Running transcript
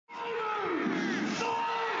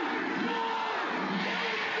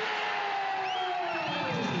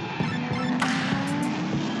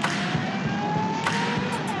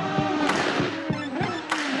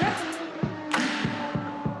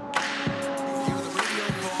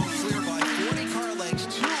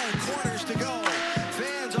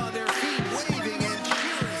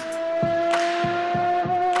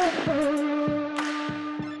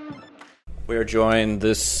are joined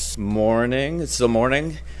this morning, it's still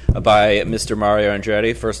morning, by Mr. Mario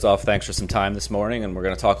Andretti. First off, thanks for some time this morning, and we're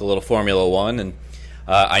going to talk a little Formula One. And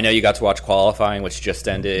I know you got to watch qualifying, which just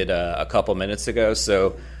ended a couple minutes ago.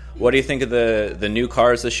 So what do you think of the new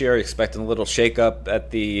cars this year? Are you expecting a little shake-up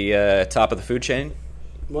at the top of the food chain?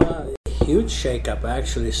 Well, huge shake-up,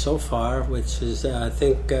 actually, so far, which is, I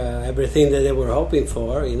think, everything that they were hoping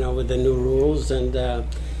for, with the new rules. And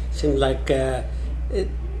seemed like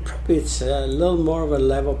it's a little more of a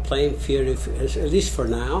level playing field, at least for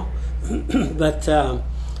now. But I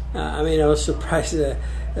was surprised to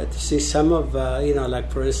see some of,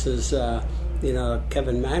 like for instance,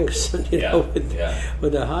 Kevin Magnussen,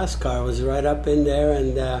 with the Haas car was right up in there,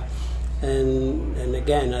 and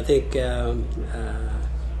again, I think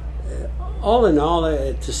all in all,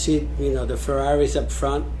 to see the Ferraris up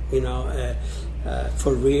front,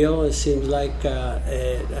 for real, it seems like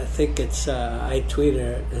I think it's I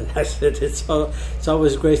tweeted and I said it's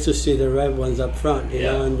always great to see the red ones up front,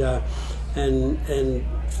 and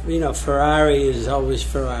Ferrari is always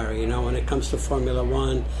Ferrari, when it comes to Formula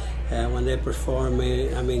One, when they perform,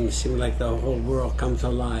 it seems like the whole world comes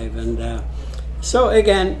alive. And so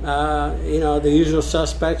again, the usual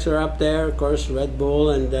suspects are up there, of course, Red Bull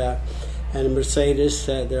and Mercedes.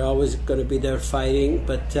 They're always going to be there fighting,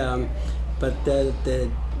 but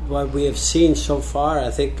what we have seen so far, I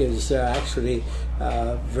think, is actually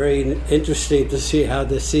very interesting to see how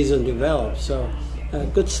the season develops. So,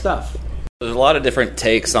 good stuff. There's a lot of different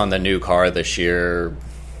takes on the new car this year.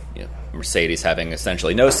 Mercedes having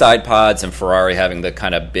essentially no side pods and Ferrari having the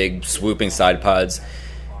kind of big swooping side pods.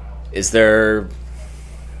 Is there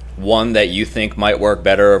one that you think might work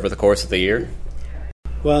better over the course of the year?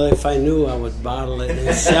 Well, if I knew, I would bottle it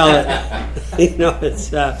and sell it. It's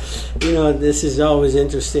this is always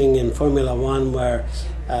interesting in Formula One, where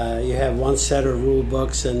you have one set of rule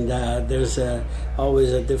books, and there's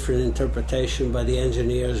always a different interpretation by the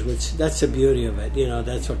engineers, which that's the beauty of it.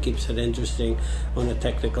 That's what keeps it interesting on the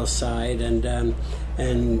technical side. And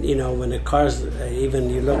when the cars,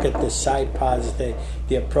 even you look at the side pods, the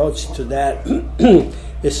approach to that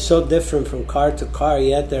is so different from car to car,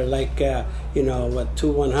 yet they're like, 2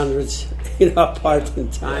 100ths, apart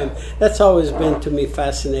in time. That's always been, to me,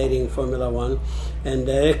 fascinating in Formula One, and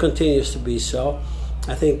it continues to be so.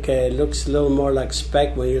 I think it looks a little more like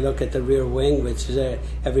spec when you look at the rear wing, which is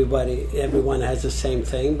everyone has the same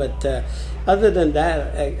thing. But other than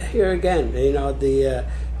that, here again, the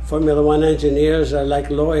Formula One engineers are like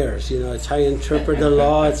lawyers. It's how you interpret the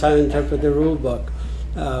law, it's how you interpret the rule book.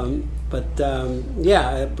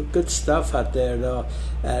 Good stuff out there, though.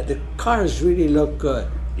 The cars really look good.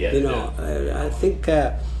 I think,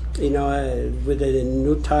 with the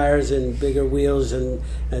new tires and bigger wheels and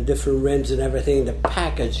different rims and everything, the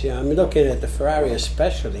package, I'm looking at the Ferrari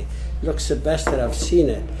especially, looks the best that I've seen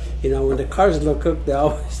it. When the cars look good, they're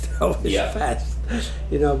always fast.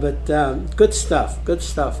 But good stuff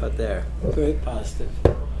out there. Very positive.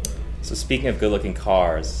 So speaking of good-looking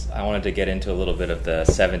cars, I wanted to get into a little bit of the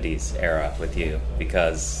 70s era with you,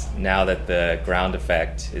 because now that the ground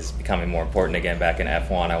effect is becoming more important again back in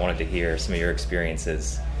F1, I wanted to hear some of your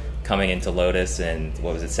experiences coming into Lotus in,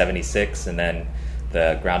 76, and then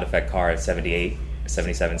the ground effect car at 78,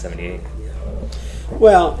 77, 78.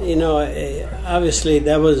 Well, obviously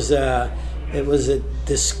that was it was a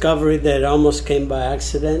discovery that almost came by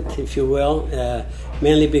accident, if you will,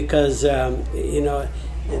 mainly because,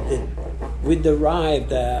 we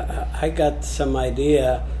derived, I got some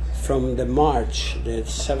idea from the March, the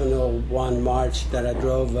 701 March that I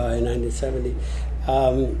drove in 1970.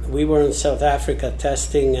 We were in South Africa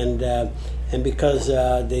testing, and because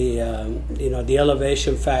the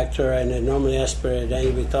elevation factor and the normally aspirated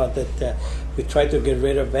angle, we thought that we tried to get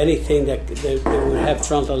rid of anything that would have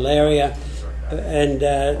frontal area, and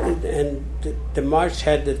the March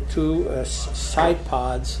had the two side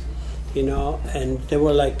pods, and they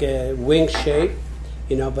were like a wing shape,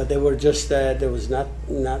 but they were just there was not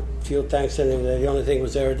fuel tanks, and the only thing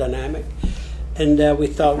was aerodynamic. And we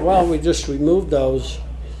thought, well, we just remove those,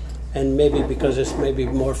 and maybe because it's maybe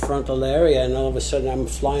more frontal area, and all of a sudden I'm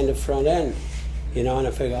flying the front end, and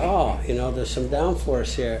I figure, there's some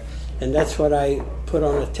downforce here. And that's what I put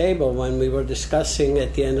on the table when we were discussing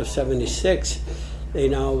at the end of 76,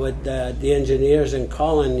 with the engineers and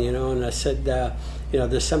Colin, and I said,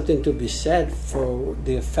 there's something to be said for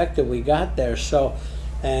the effect that we got there. So,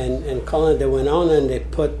 and Colin, they went on and they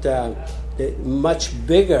put the much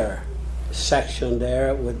bigger section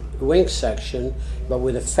there with wing section, but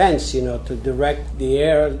with a fence, to direct the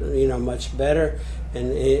air, much better,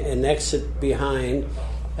 and exit behind,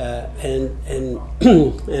 and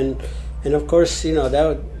and of course,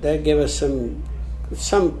 that gave us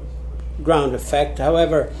some ground effect.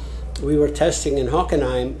 However, we were testing in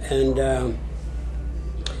Hockenheim, and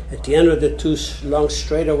at the end of the two long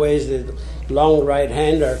straightaways, the long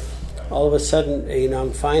right-hander, all of a sudden,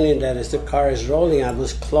 I'm finding that as the car is rolling, I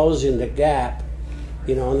was closing the gap,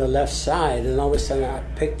 on the left side, and all of a sudden I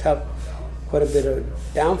picked up quite a bit of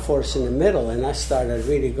downforce in the middle, and I started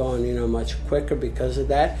really going, much quicker because of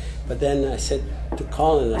that. But then I said to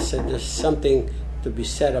Colin, there's something to be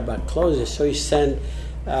said about closing. So he sent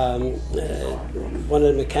one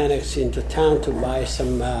of the mechanics into town to buy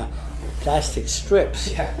some plastic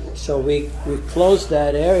strips. Yeah. So we closed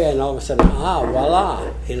that area, and all of a sudden,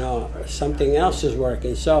 voila, something else is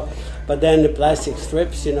working. So, but then the plastic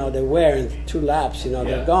strips, they wear in 2 laps,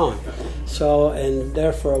 they're gone. So, and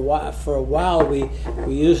there for a while we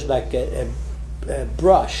used like a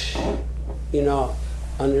brush,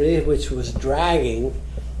 underneath, which was dragging,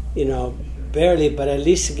 barely, but at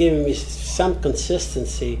least giving me some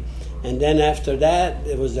consistency. And then after that,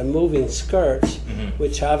 it was the moving skirts,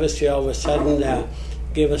 which obviously all of a sudden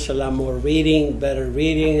gave us a lot more better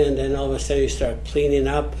reading, and then all of a sudden you start cleaning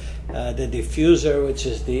up the diffuser, which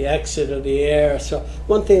is the exit of the air. So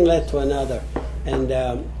one thing led to another, and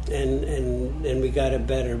we got it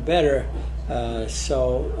better.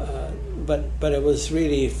 But it was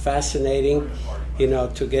really fascinating,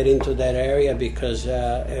 to get into that area, because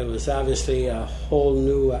it was obviously a whole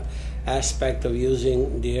new aspect of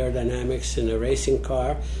using the aerodynamics in a racing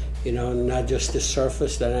car, not just the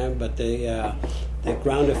surface dynamic, but the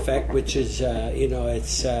ground effect, which is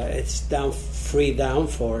it's free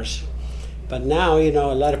downforce. But now a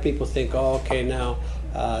lot of people think, now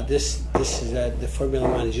this is the Formula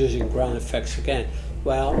One is using ground effects again.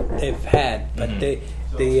 Well, they've had, but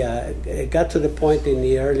it got to the point in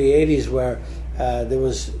the early '80s where there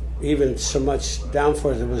was even so much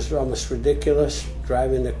downforce, it was almost ridiculous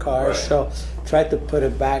driving the car. Right. So tried to put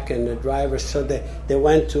it back in the driver. So they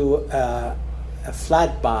went to a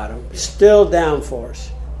flat bottom, still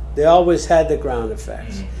downforce. They always had the ground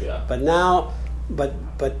effects. Yeah. But now,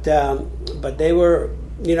 but they were,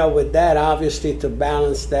 with that, obviously to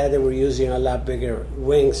balance that, they were using a lot bigger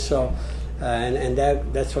wings. So. And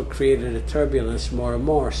that's what created the turbulence more and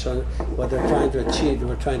more. So what we're trying to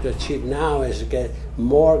achieve now is to get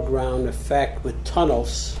more ground effect with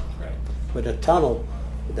tunnels, right. With a tunnel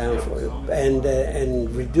downforce,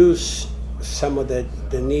 and reduce some of the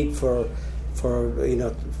need for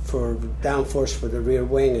downforce for the rear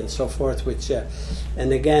wing and so forth. Which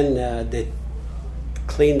and again they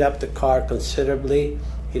cleaned up the car considerably,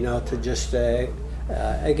 to just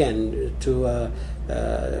again to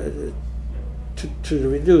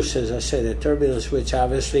reduce, as I said, the turbulence, which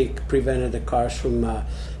obviously prevented the cars from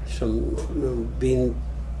being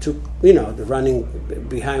running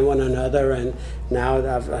behind one another. And now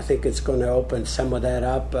I think it's going to open some of that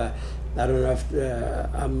up. I don't know if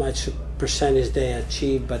how much percentage they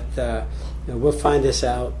achieve, but we'll find this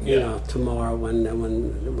out, tomorrow when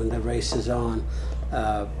the race is on.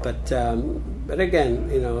 But again,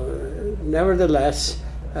 nevertheless.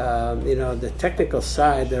 The technical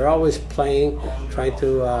side, they're always trying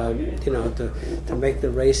to make the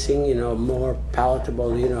racing, more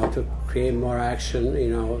palatable, to create more action,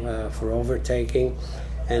 for overtaking,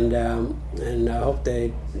 and I hope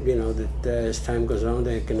they, that as time goes on,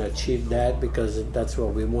 they can achieve that, because that's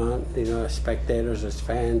what we want, as spectators, as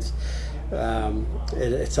fans.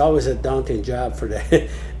 It's always a daunting job for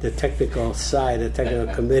the technical side, the technical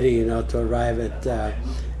committee, to arrive at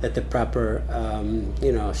the proper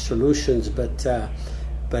solutions,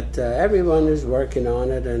 but everyone is working on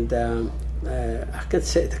it, and I can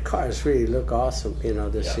say the cars really look awesome,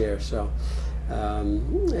 this year. So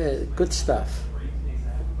good stuff.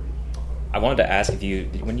 I wanted to ask if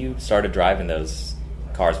when you started driving those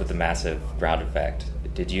cars with the massive ground effect,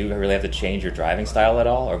 did you really have to change your driving style at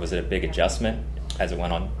all, or was it a big adjustment as it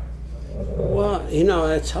went on? Well,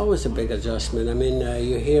 it's always a big adjustment. I mean,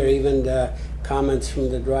 you hear even the comments from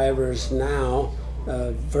the drivers now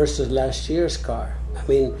versus last year's car. I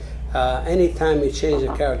mean, anytime you change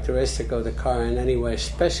the characteristic of the car in any way,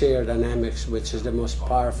 especially aerodynamics, which is the most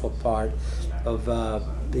powerful part of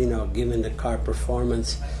giving the car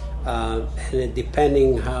performance, and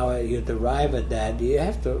depending how you derive at that, you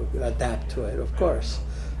have to adapt to it, of course.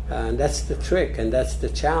 And that's the trick, and that's the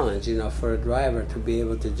challenge, for a driver to be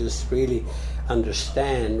able to just really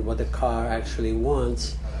understand what the car actually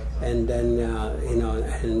wants, and then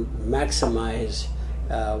and maximize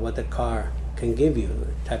what the car can give you,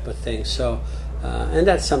 type of thing. So, and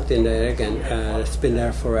that's something that again it's been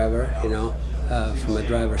there forever, from a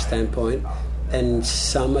driver standpoint. and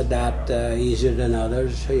some adapt easier than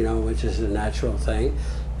others, which is a natural thing.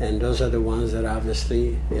 And those are the ones that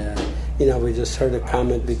obviously, we just heard a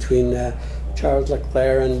comment between Charles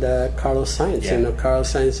Leclerc and Carlos Sainz. Yeah.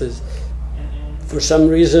 Carlos Sainz is, for some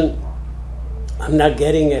reason, I'm not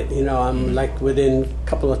getting it. I'm like within a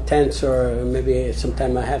couple of tenths or maybe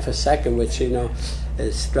sometime a half a second, which,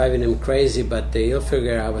 is driving him crazy. But he'll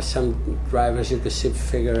figure out. With some drivers, you can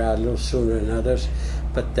figure out a little sooner than others.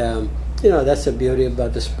 But, that's the beauty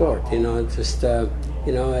about the sport. Just,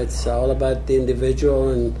 it's all about the individual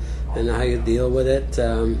and how you deal with it.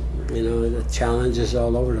 The challenge is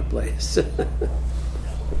all over the place.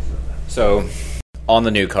 So, on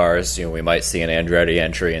the new cars, we might see an Andretti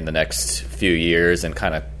entry in the next few years, and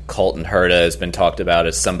kind of Colton Herta has been talked about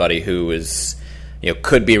as somebody who is,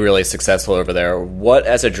 could be really successful over there. What,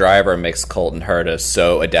 as a driver, makes Colton Herta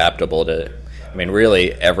so adaptable to,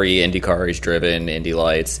 really every Indy car he's driven, Indy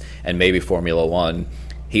Lights, and maybe Formula One,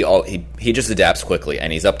 he just adapts quickly,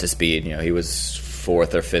 and he's up to speed. He was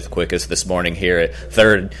fourth or fifth quickest this morning here,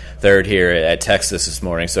 third here at Texas this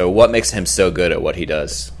morning. So what makes him so good at what he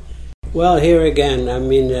does? Well, here again,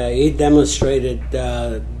 he demonstrated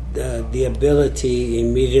the ability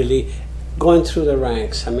immediately going through the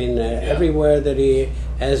ranks. Everywhere that he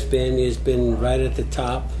has been, he's been right at the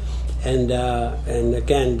top. And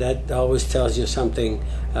again, that always tells you something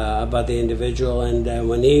about the individual. And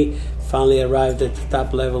when he finally arrived at the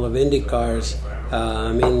top level of Indy cars,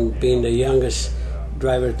 being the youngest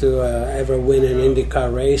driver to ever win an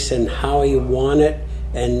IndyCar race, and how he won it,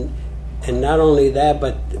 and not only that,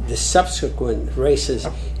 but the subsequent races,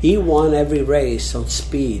 he won every race on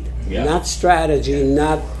speed, not strategy,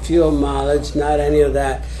 not fuel mileage, not any of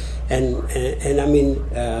that. And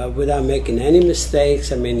without making any mistakes.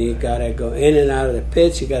 You got to go in and out of the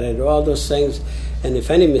pits. You got to do all those things. And if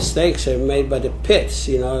any mistakes are made by the pits,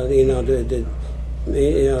 the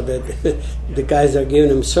guys are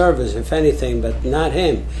giving him service, if anything, but not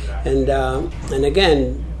him. And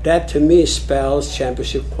again, that to me spells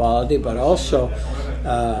championship quality, but also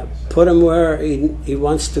put him where he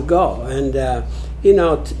wants to go. And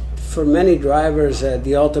for many drivers,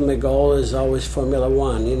 the ultimate goal is always Formula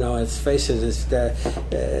One. Let's face it, it's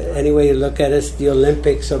any way you look at it, it's the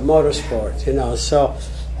Olympics of motorsport. So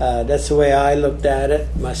that's the way I looked at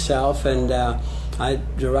it myself, and I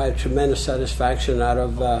derived tremendous satisfaction out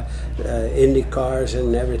of Indy cars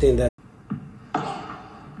and everything that.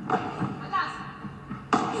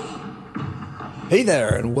 Hey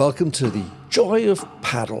there, and welcome to the Joy of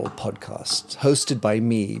Paddle podcast, hosted by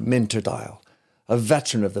me, Minter Dial, a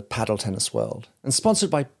veteran of the paddle tennis world, and sponsored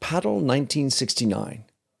by Paddle 1969.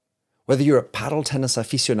 Whether you're a paddle tennis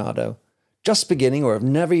aficionado, just beginning, or have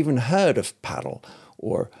never even heard of paddle,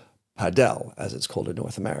 or padel, as it's called in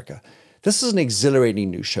North America, this is an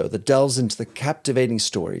exhilarating new show that delves into the captivating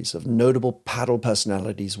stories of notable paddle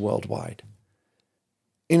personalities worldwide.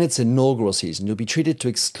 In its inaugural season, you'll be treated to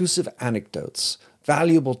exclusive anecdotes,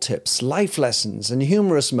 valuable tips, life lessons, and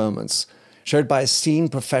humorous moments shared by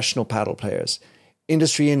esteemed professional paddle players,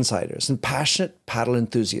 industry insiders, and passionate paddle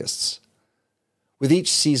enthusiasts. With each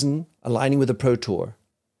season aligning with the Pro Tour,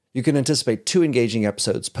 you can anticipate 2 engaging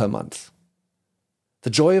episodes per month. The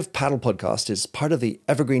Joy of Paddle podcast is part of the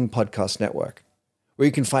Evergreen Podcast Network, where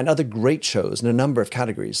you can find other great shows in a number of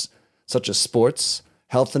categories, such as sports,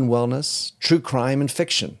 health and wellness, true crime, and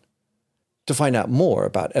fiction. To find out more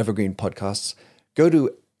about Evergreen Podcasts, go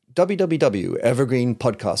to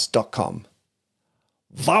www.evergreenpodcast.com.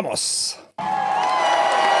 Vamos!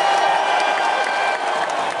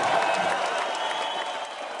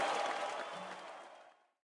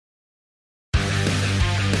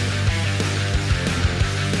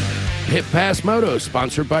 Pit Pass Moto,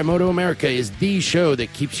 sponsored by Moto America, is the show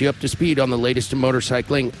that keeps you up to speed on the latest in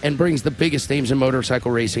motorcycling and brings the biggest names in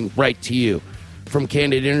motorcycle racing right to you. From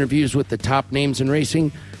candid interviews with the top names in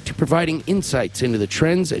racing to providing insights into the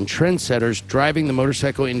trends and trendsetters driving the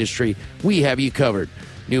motorcycle industry, we have you covered.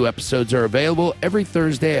 New episodes are available every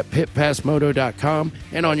Thursday at pitpassmoto.com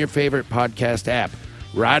and on your favorite podcast app.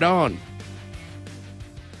 Ride on!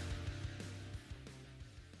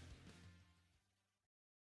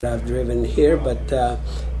 I've driven here, but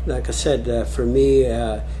like I said, for me,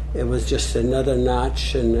 it was just another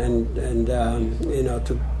notch, and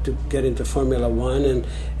to get into Formula One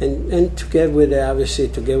and to get with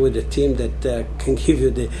the team that can give you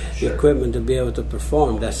the equipment to be able to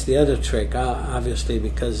perform. That's the other trick, obviously,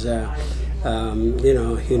 because you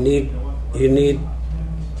need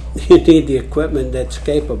the equipment that's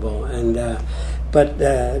capable. And but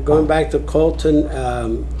going back to Colton.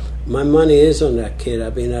 My money is on that kid.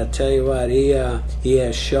 I mean, I tell you what, he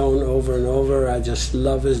has shown over and over. I just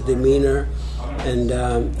love his demeanor. and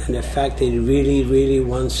the fact that he really, really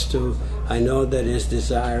wants to. I know that his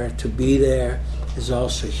desire to be there is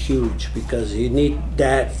also huge, because you need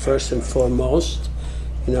that first and foremost,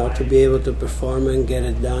 to be able to perform and get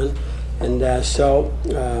it done. And so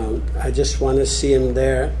I just want to see him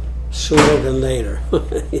there sooner than later.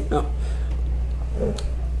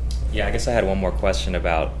 Yeah, I guess I had one more question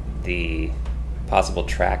about the possible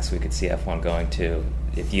tracks we could see F1 going to.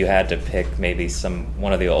 If you had to pick maybe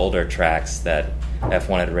one of the older tracks that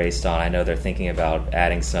F1 had raced on, I know they're thinking about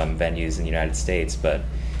adding some venues in the United States, but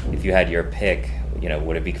if you had your pick,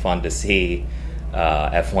 would it be fun to see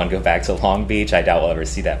F1 go back to Long Beach? I doubt we'll ever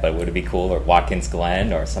see that, but would it be cool? Or Watkins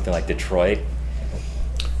Glen or something like Detroit?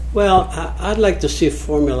 Well, I'd like to see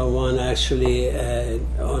Formula One actually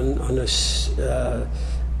on a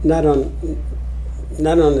not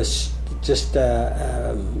on this. Just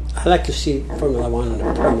I like to see Formula One on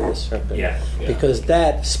a permanent circuit, because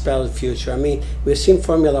that spells future. I mean, we've seen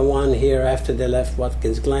Formula One here after they left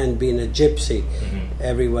Watkins Glen being a gypsy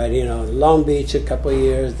everywhere. Long Beach a couple of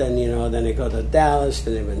years, then then they go to Dallas,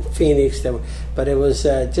 then they went to Phoenix. But it was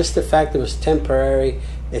just the fact it was temporary.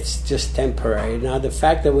 It's just temporary. Now the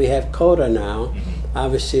fact that we have COTA now,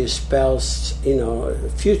 obviously spells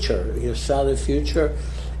future, solid future.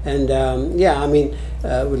 And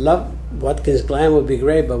we love Watkins Glen would be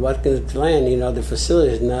great, but Watkins Glen, the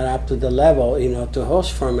facility is not up to the level, to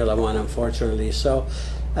host Formula One, unfortunately. So,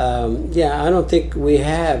 I don't think we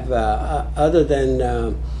have, other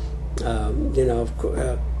than,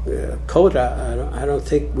 COTA, I don't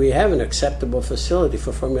think we have an acceptable facility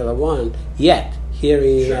for Formula One yet here in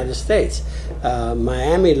the United States.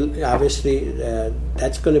 Miami, obviously,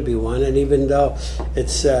 that's going to be one, and even though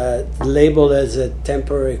it's labeled as a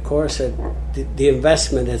temporary course, the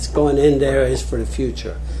investment that's going in there is for the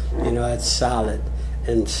future. It's solid,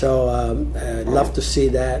 and so I'd love to see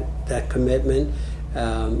that commitment.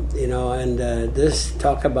 This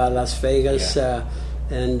talk about Las Vegas, I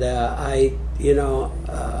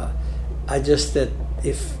just that.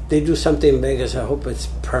 If they do something in Vegas, I hope it's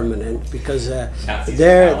permanent, because there's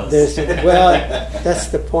that's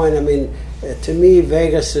the point. I mean, to me,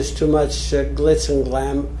 Vegas is too much glitz and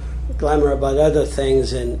glamour about other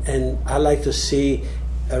things, and I like to see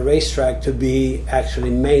a racetrack to be actually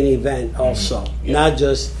main event also, not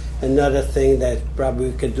just another thing that probably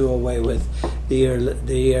we could do away with the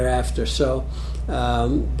year after. So.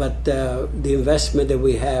 But the investment that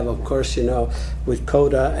we have, of course, with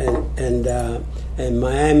COTA and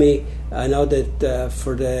Miami, I know that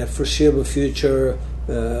for the foreseeable future,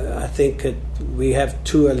 I think we have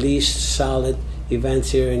 2 at least solid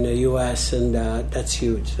events here in the U.S., and that's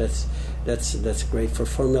huge. That's great for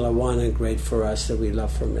Formula One, and great for us that we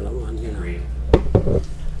love Formula One. Agreed.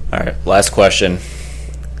 All right, last question.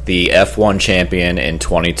 The F1 champion in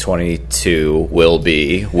 2022 will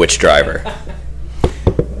be which driver?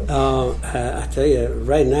 I tell you,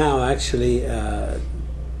 right now, actually,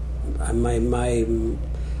 my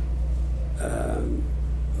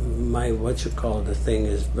what you call the thing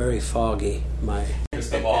is very foggy. My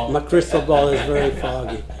crystal ball is very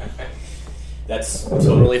foggy. That's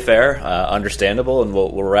totally fair, understandable, and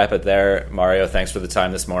we'll wrap it there. Mario, thanks for the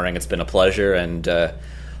time this morning. It's been a pleasure, and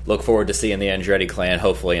look forward to seeing the Andretti clan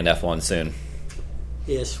hopefully in F1 soon.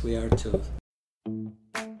 Yes, we are too.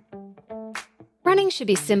 Running should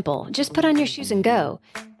be simple. Just put on your shoes and go.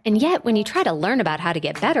 And yet, when you try to learn about how to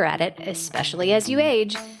get better at it, especially as you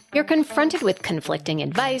age, you're confronted with conflicting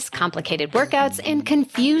advice, complicated workouts, and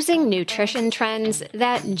confusing nutrition trends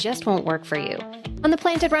that just won't work for you. On The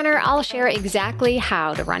Planted Runner, I'll share exactly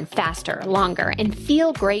how to run faster, longer, and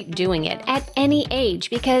feel great doing it at any age,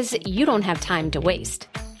 because you don't have time to waste.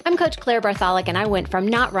 I'm Coach Claire Bartholic, and I went from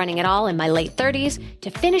not running at all in my late 30s to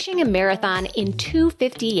finishing a marathon in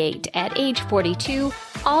 2:58 at age 42,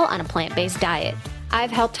 all on a plant-based diet. I've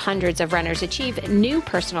helped hundreds of runners achieve new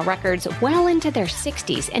personal records well into their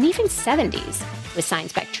 60s and even 70s with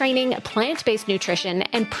science-backed training, plant-based nutrition,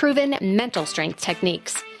 and proven mental strength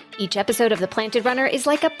techniques. Each episode of The Planted Runner is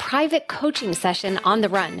like a private coaching session on the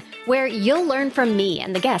run, where you'll learn from me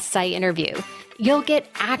and the guests I interview. You'll get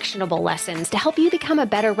actionable lessons to help you become a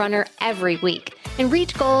better runner every week and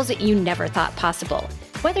reach goals that you never thought possible.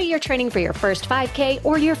 Whether you're training for your first 5K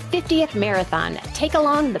or your 50th marathon, take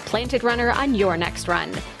along The Planted Runner on your next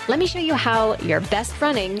run. Let me show you how your best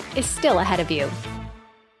running is still ahead of you.